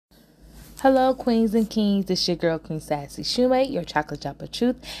Hello, queens and kings. It's your girl, Queen Sassy Shoemate, your chocolate drop of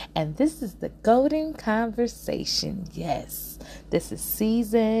truth, and this is the Golden Conversation. Yes, this is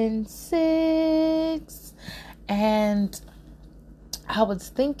season 6, and I was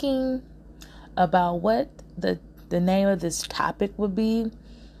thinking about what the name of this topic would be,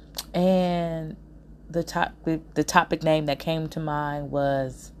 and the topic name that came to mind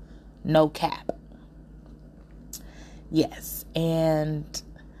was no cap. Yes, and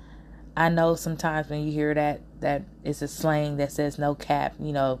I know sometimes when you hear that it's a slang that says no cap,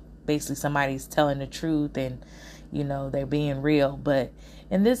 basically somebody's telling the truth and, they're being real. But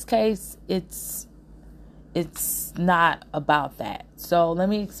in this case, it's not about that. So let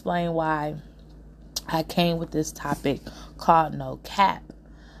me explain why I came with this topic called no cap.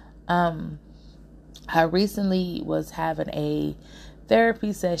 I recently was having a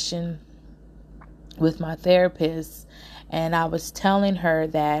therapy session with my therapist, and I was telling her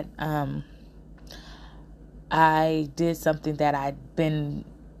that I did something that I've been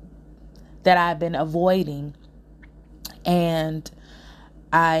avoiding, and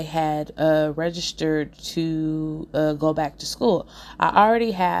I had registered to go back to school. I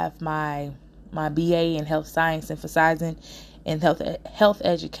already have my BA in health science, emphasizing in health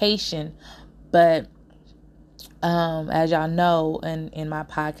education, but as y'all know, in my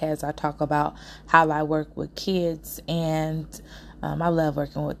podcast, I talk about how I work with kids, and I love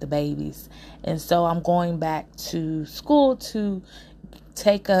working with the babies. And so I'm going back to school to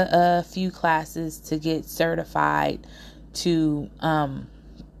take a few classes to get certified to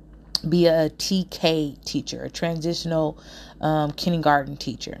be a TK teacher, a transitional kindergarten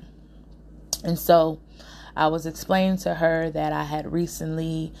teacher. And so I was explaining to her that I had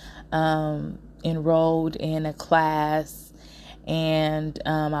recently enrolled in a class, and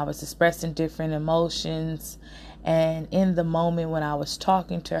I was expressing different emotions, and in the moment when I was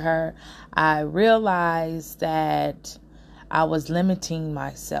talking to her, I realized that I was limiting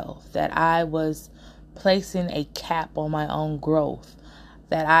myself, that I was placing a cap on my own growth,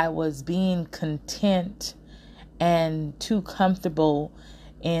 that I was being content and too comfortable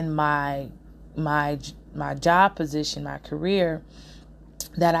in my job position, my career,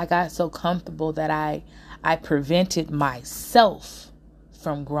 that I got so comfortable that I prevented myself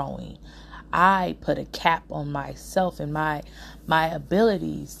from growing. I put a cap on myself and my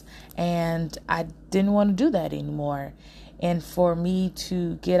abilities, and I didn't want to do that anymore. And for me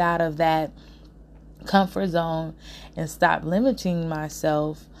to get out of that comfort zone and stop limiting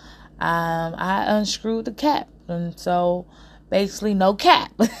myself, I unscrewed the cap. And so basically no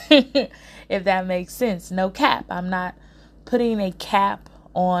cap, if that makes sense. No cap. I'm not putting a cap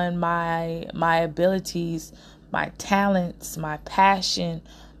on my abilities, my talents, my passion,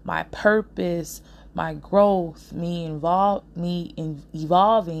 my purpose, my growth, me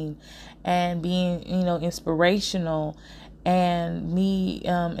evolving and being, inspirational, and me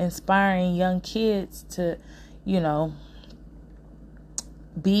inspiring young kids to,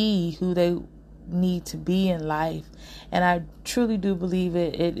 be who they need to be in life. And I truly do believe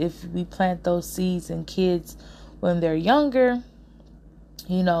it if we plant those seeds in kids when they're younger,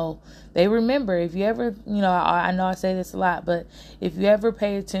 they remember. If you ever, I know I say this a lot, but if you ever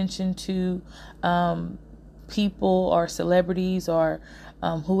pay attention to people or celebrities or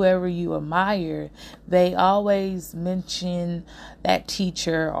whoever you admire, they always mention that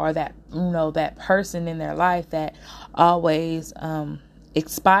teacher or that, that person in their life that always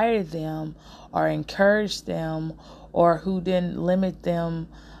inspired them or encouraged them, or who didn't limit them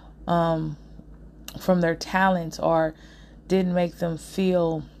from their talents, or didn't make them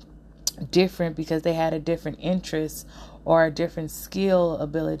feel different because they had a different interest or a different skill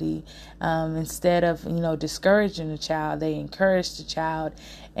ability. Instead of, discouraging the child, they encouraged the child.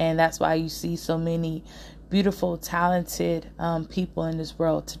 And that's why you see so many beautiful, talented people in this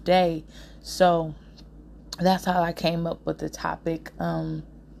world today. So that's how I came up with the topic,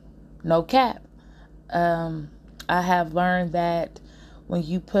 no cap. I have learned that when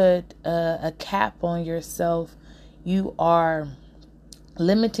you put a cap on yourself, you are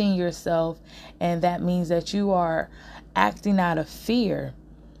limiting yourself, and that means that you are acting out of fear.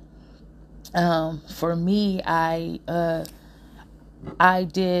 For me, I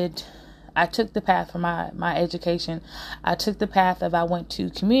took the path for my education. I took the path of, I went to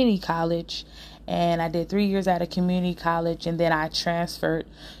community college, and I did 3 years at a community college, and then I transferred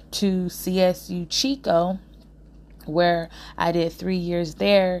to CSU Chico, where I did 3 years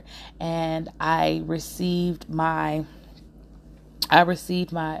there, and I received my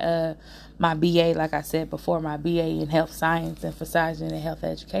my BA, like I said before, my BA in health science, emphasizing in health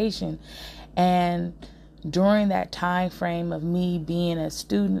education. And during that time frame of me being a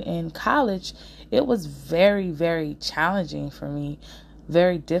student in college, it was very, very challenging for me,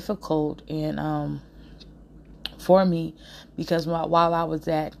 very difficult, and for me, because while I was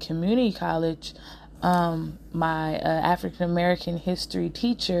at community college, my African American history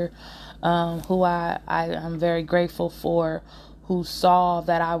teacher, who I'm very grateful for, who saw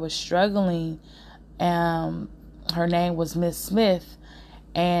that I was struggling, her name was Miss Smith,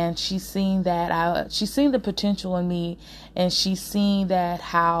 and she seen the potential in me, and she seen that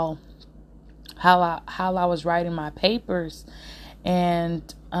how I was writing my papers,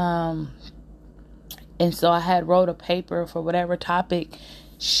 and so I had wrote a paper for whatever topic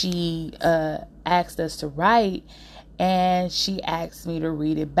she asked us to write, and she asked me to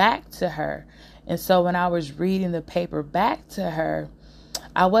read it back to her. And so when I was reading the paper back to her,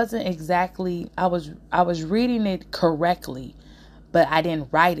 I was reading it correctly, but I didn't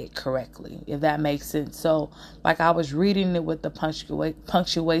write it correctly, if that makes sense. So like I was reading it with the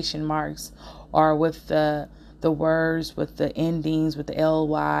punctuation marks, or with the words with the endings, with the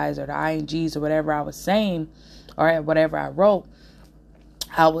LYs or the INGs, or whatever I was saying, or whatever I wrote.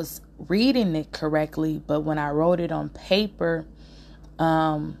 I was reading it correctly, but when I wrote it on paper,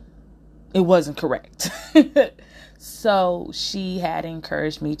 it wasn't correct. So she had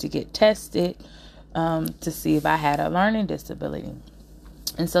encouraged me to get tested to see if I had a learning disability.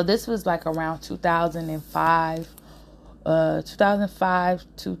 And so this was like around 2005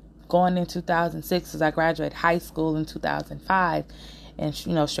 to going in 2006, as I graduated high school in 2005. And,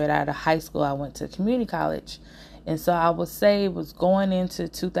 straight out of high school, I went to community college. And so I would say it was going into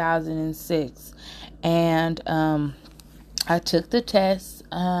 2006. And I took the test,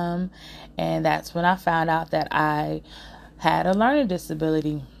 and that's when I found out that I had a learning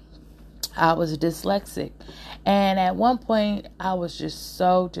disability. I was dyslexic. And at one point, I was just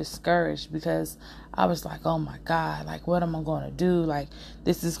so discouraged, because I was like, oh my God, like, what am I going to do? Like,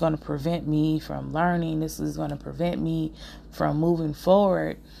 this is going to prevent me from learning. This is going to prevent me from moving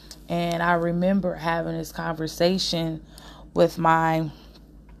forward. And I remember having this conversation with my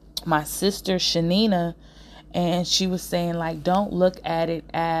sister, Shanina, and she was saying, like, don't look at it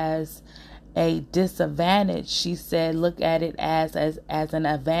as a disadvantage. She said, look at it as an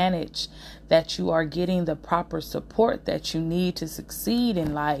advantage, that you are getting the proper support that you need to succeed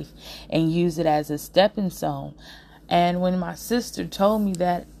in life, and use it as a stepping stone. And when my sister told me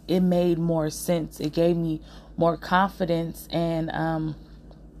that, it made more sense. It gave me more confidence. And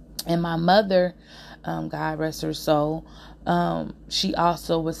my mother, God rest her soul, she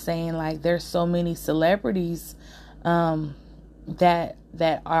also was saying, like, there's so many celebrities that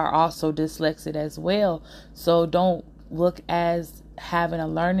are also dyslexic as well. So don't look as having a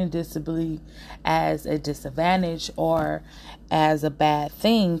learning disability as a disadvantage or as a bad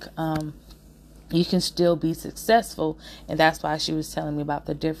thing. You can still be successful. And that's why she was telling me about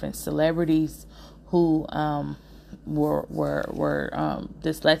the different celebrities who were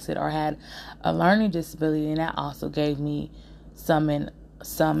dyslexic or had a learning disability, and that also gave me some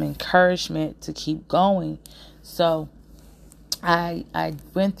encouragement to keep going. So I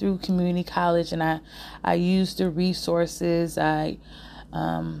went through community college, and I used the resources. I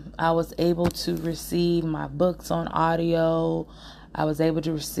was able to receive my books on audio. I was able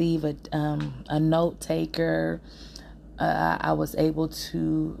to receive a note taker. I was able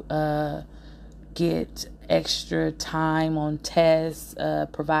to get extra time on tests,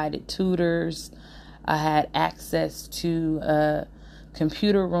 provided tutors. I had access to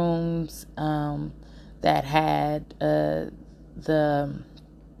computer rooms that had the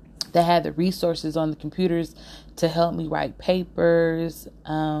resources on the computers to help me write papers.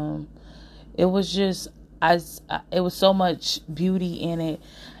 It was just, it was so much beauty in it,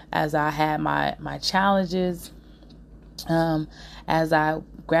 as I had my challenges. As I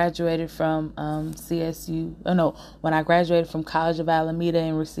graduated from when I graduated from College of Alameda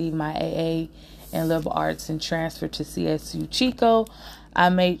and received my AA in liberal arts and transferred to CSU Chico, I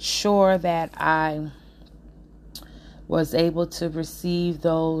made sure that I was able to receive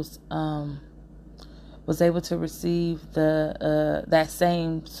those, that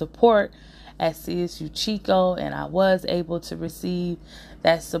same support at CSU Chico, and I was able to receive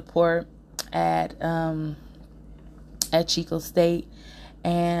that support at Chico State,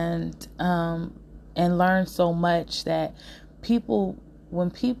 and learn so much that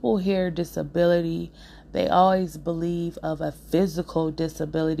when people hear disability, they always believe of a physical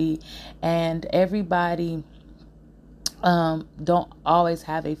disability, and everybody don't always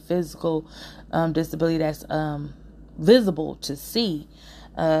have a physical disability that's visible to see.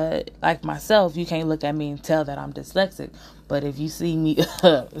 like myself, you can't look at me and tell that I'm dyslexic. But if you see me,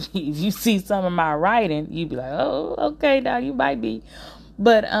 if you see some of my writing, you'd be like, oh, okay, now you might be.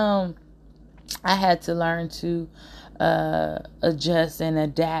 But I had to learn to adjust and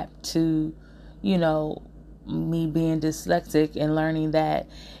adapt to, me being dyslexic, and learning that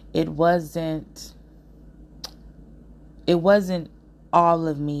it wasn't all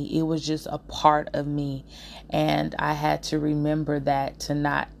of me. It was just a part of me. And I had to remember that, to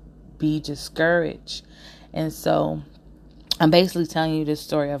not be discouraged. And so I'm basically telling you this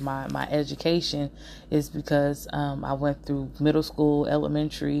story of my education is because I went through middle school,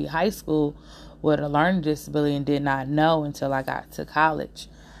 elementary, high school with a learning disability and did not know until I got to college.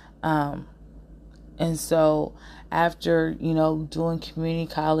 And so after, doing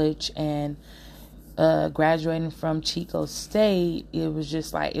community college and graduating from Chico State, it was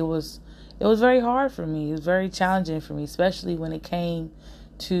just like, it was very hard for me. It was very challenging for me, especially when it came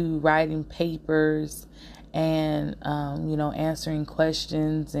to writing papers and, answering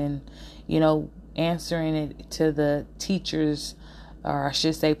questions and, answering it to the teachers, or I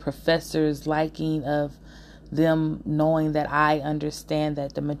should say professors' liking of them knowing that I understand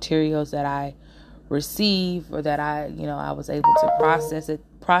that the materials that I receive, or that I was able to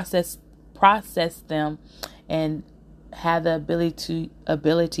process them and have the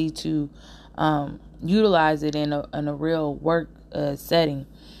ability to utilize it in a real work setting.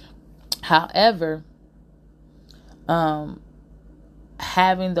 However,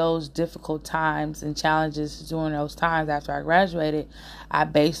 having those difficult times and challenges during those times after I graduated,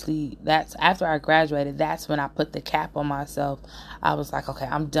 that's when I put the cap on myself. I was like, okay,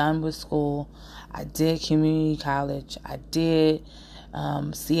 I'm done with school. I did community college. I did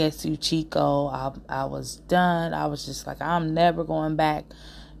CSU Chico. I was done. I was just like, I'm never going back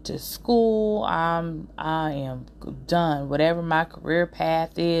to school. I am done. Whatever my career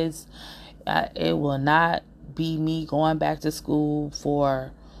path is, it will not be me going back to school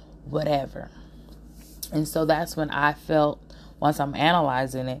for whatever. And so that's when I felt, once I'm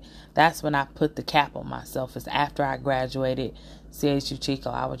analyzing it, that's when I put the cap on myself. Is after I graduated CSU Chico,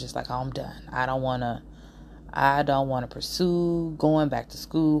 I was just like, oh, I'm done. I don't want to pursue going back to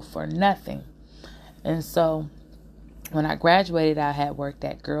school for nothing. And so when I graduated, I had worked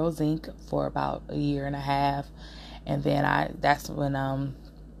at Girls Inc. for about a year and a half. And then that's when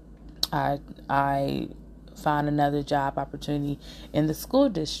I found another job opportunity in the school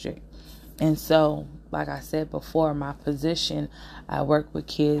district. And so, like I said before, my position, I work with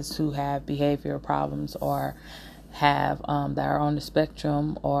kids who have behavioral problems, or have that are on the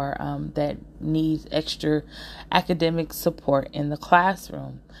spectrum, or that needs extra academic support in the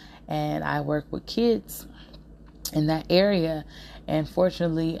classroom. And I work with kids in that area. And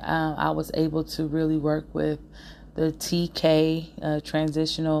fortunately, I was able to really work with the TK,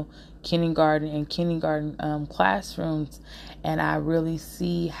 transitional kindergarten and kindergarten classrooms, and I really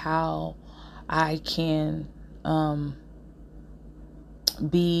see how I can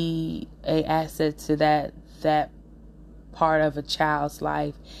be a asset to that part of a child's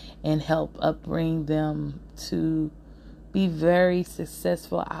life, and help upbring them to be very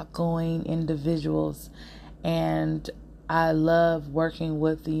successful, outgoing individuals. And I love working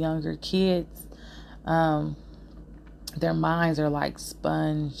with the younger kids. Their minds are like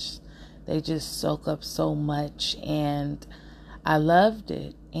sponge. They just soak up so much, and I loved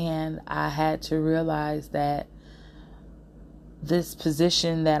it. And I had to realize that this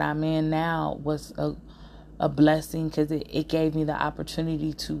position that I'm in now was a blessing, because it gave me the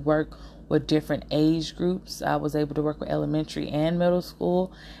opportunity to work with different age groups. I was able to work with elementary and middle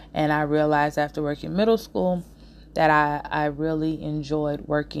school, and I realized after working middle school that I really enjoyed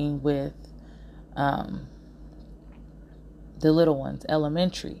working with the little ones,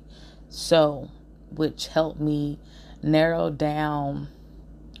 elementary. So, which helped me narrow down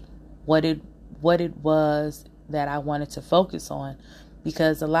what it was that I wanted to focus on.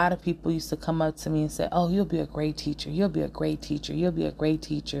 Because a lot of people used to come up to me and say, oh, you'll be a great teacher. You'll be a great teacher. You'll be a great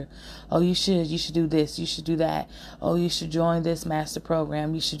teacher. Oh, you should do this. You should do that. Oh, you should join this master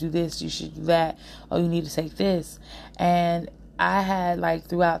program. You should do this. You should do that. Oh, you need to take this. And I had,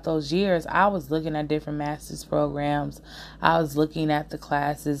 throughout those years, I was looking at different master's programs. I was looking at the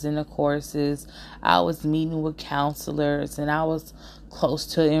classes and the courses. I was meeting with counselors, and I was close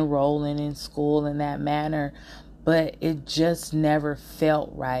to enrolling in school in that manner. But it just never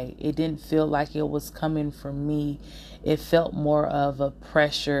felt right. It didn't feel like it was coming from me. It felt more of a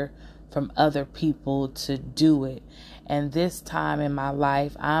pressure from other people to do it. And this time in my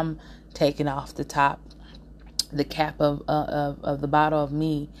life, I'm taking off the cap of the bottle of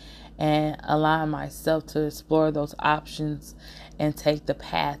me, and allowing myself to explore those options and take the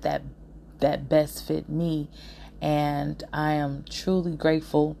path that best fit me. And I am truly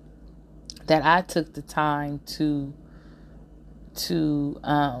grateful that I took the time to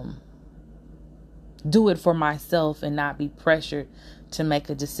do it for myself and not be pressured to make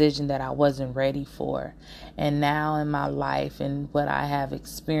a decision that I wasn't ready for. And now in my life and what I have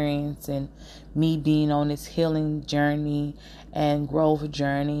experienced and me being on this healing journey and growth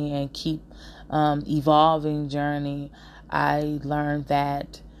journey and keep evolving journey, I learned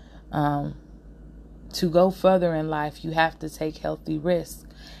that to go further in life, you have to take healthy risks.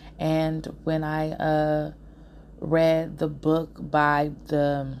 And when I read the book by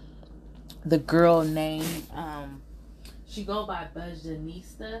the girl named she go by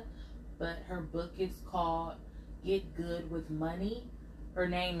Budgetnista, but her book is called Get Good with Money. Her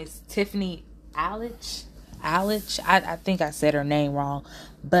name is Tiffany Alich. I think I said her name wrong,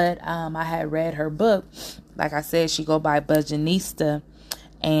 but I had read her book. Like I said, she go by Budgetnista,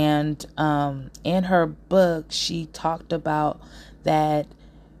 and in her book she talked about that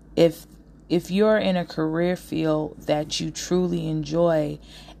if you're in a career field that you truly enjoy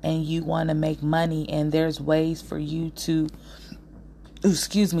and you want to make money, and there's ways for you to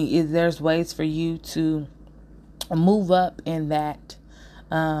move up in that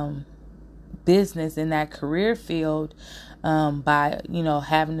business, in that career field, by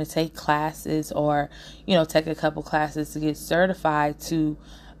having to take classes or take a couple classes to get certified to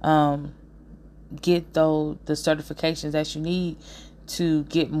get the certifications that you need to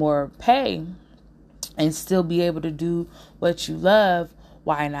get more pay and still be able to do what you love.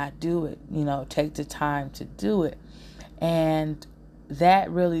 Why not do it? Take the time to do it. And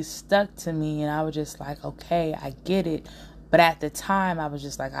that really stuck to me, and I was just like, okay, I get it. But at the time I was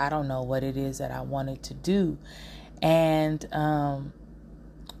just like, I don't know what it is that I wanted to do. And I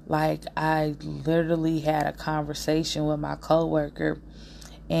literally had a conversation with my coworker,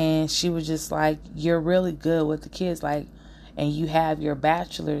 and she was just like, you're really good with the kids, and you have your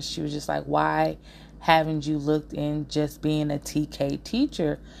bachelor's. She was just like, why haven't you looked in just being a TK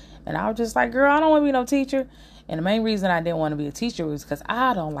teacher? And I was just like, girl, I don't want to be no teacher. And the main reason I didn't want to be a teacher was because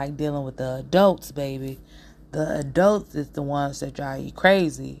I don't like dealing with the adults, baby. The adults is the ones that drive you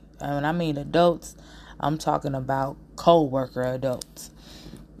crazy. And when I mean adults, I'm talking about co-worker adults.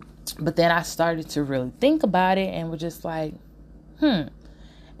 But then I started to really think about it and was just like, And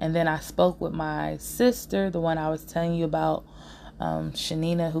then I spoke with my sister, the one I was telling you about,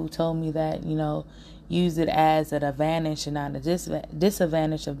 Shanina, who told me that, use it as an advantage and not a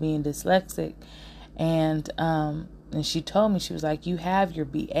disadvantage of being dyslexic. And she told me, she was like, you have your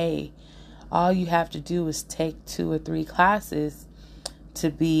BA. All you have to do is take 2 or 3 classes to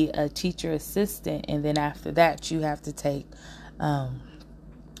be a teacher assistant. And then after that, you have to take a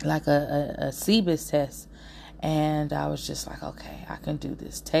CBIS test. And I was just like, okay, I can do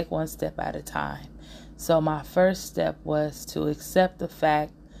this. Take one step at a time. So my first step was to accept the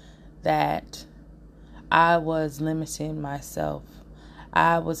fact that I was limiting myself.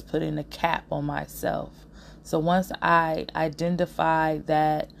 I was putting a cap on myself. So once I identified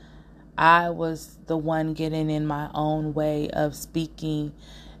that I was the one getting in my own way of speaking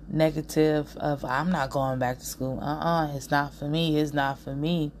negative of, I'm not going back to school. It's not for me. It's not for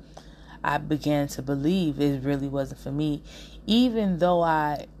me. I began to believe it really wasn't for me. Even though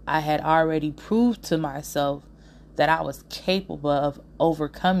I had already proved to myself that I was capable of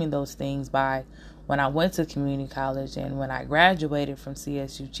overcoming those things by when I went to community college and when I graduated from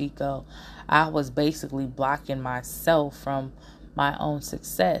CSU Chico, I was basically blocking myself from my own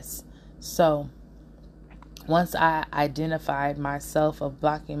success. So once I identified myself of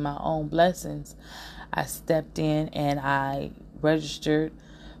blocking my own blessings, I stepped in and I registered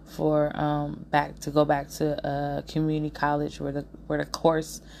for go back to community college where the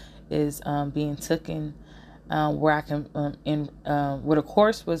course is being taken, where I can where the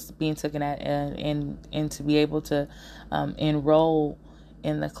course was being taken at, and to be able to enroll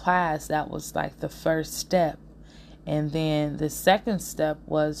in the class. That was like the first step. And then the second step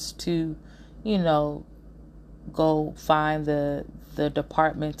was to go find the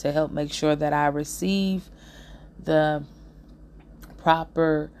department to help make sure that I receive the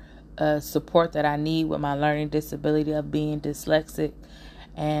proper support that I need with my learning disability of being dyslexic.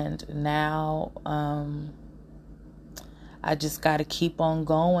 And now I just got to keep on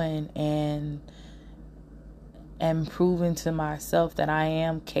going and proving to myself that I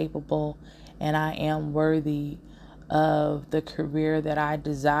am capable and I am worthy of the career that I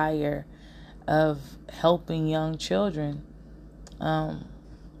desire of helping young children. I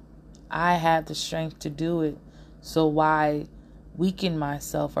have the strength to do it. So why weaken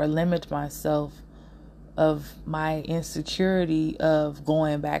myself or limit myself of my insecurity of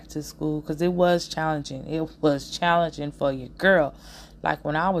going back to school, because it was challenging. It was challenging for your girl. Like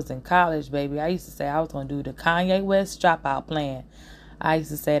when I was in college, baby, I used to say I was going to do the Kanye West dropout plan. I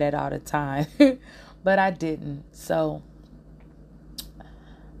used to say that all the time, but I didn't. So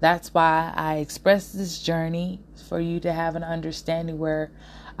that's why I expressed this journey, for you to have an understanding where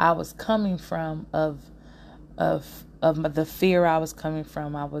I was coming from, of the fear I was coming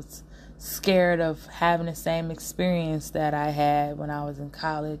from. I was scared of having the same experience that I had when I was in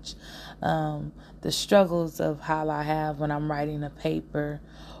college. The struggles of how I have when I'm writing a paper,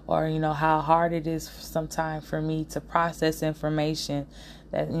 or, how hard it is sometimes for me to process information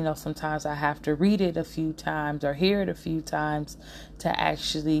that, sometimes I have to read it a few times or hear it a few times to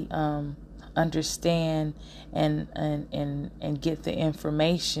actually understand and get the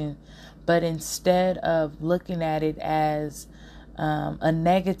information. But instead of looking at it as a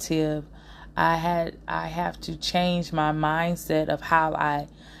negative, I have to change my mindset of how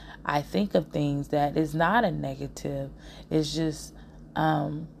I think of things. That is not a negative. It's just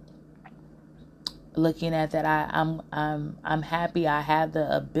looking at that I'm happy I have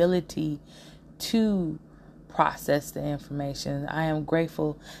the ability to process the information. I am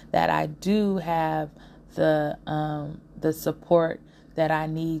grateful that I do have the support that I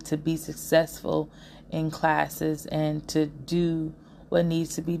need to be successful in classes and to do what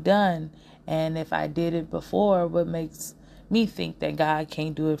needs to be done. And if I did it before, what makes me think that God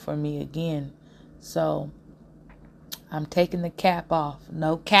can't do it for me again? So I'm taking the cap off.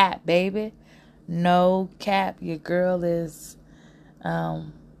 No cap, baby. No cap. Your girl is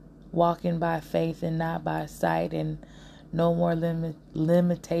walking by faith and not by sight, and no more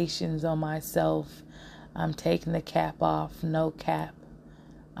limitations on myself. I'm taking the cap off. No cap.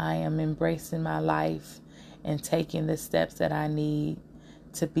 I am embracing my life and taking the steps that I need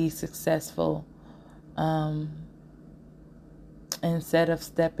to be successful. Instead of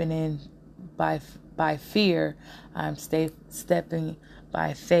stepping in by fear, I'm stepping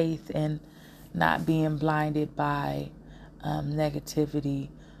by faith and not being blinded by negativity,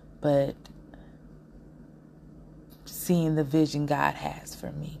 but seeing the vision God has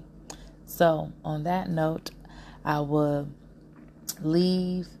for me. So on that note, I will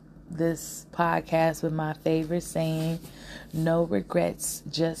leave this podcast with my favorite saying: no regrets,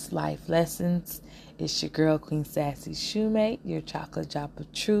 just life lessons. It's your girl, Queen Sassy Shoemate, your chocolate drop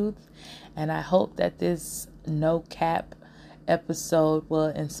of truth. And I hope that this no cap episode will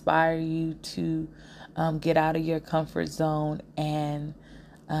inspire you to get out of your comfort zone and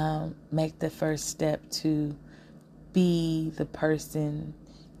make the first step to be the person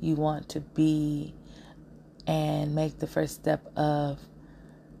you want to be, and make the first step of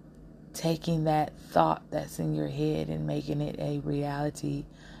taking that thought that's in your head and making it a reality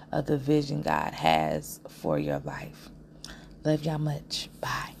of the vision God has for your life. Love y'all much.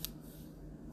 Bye.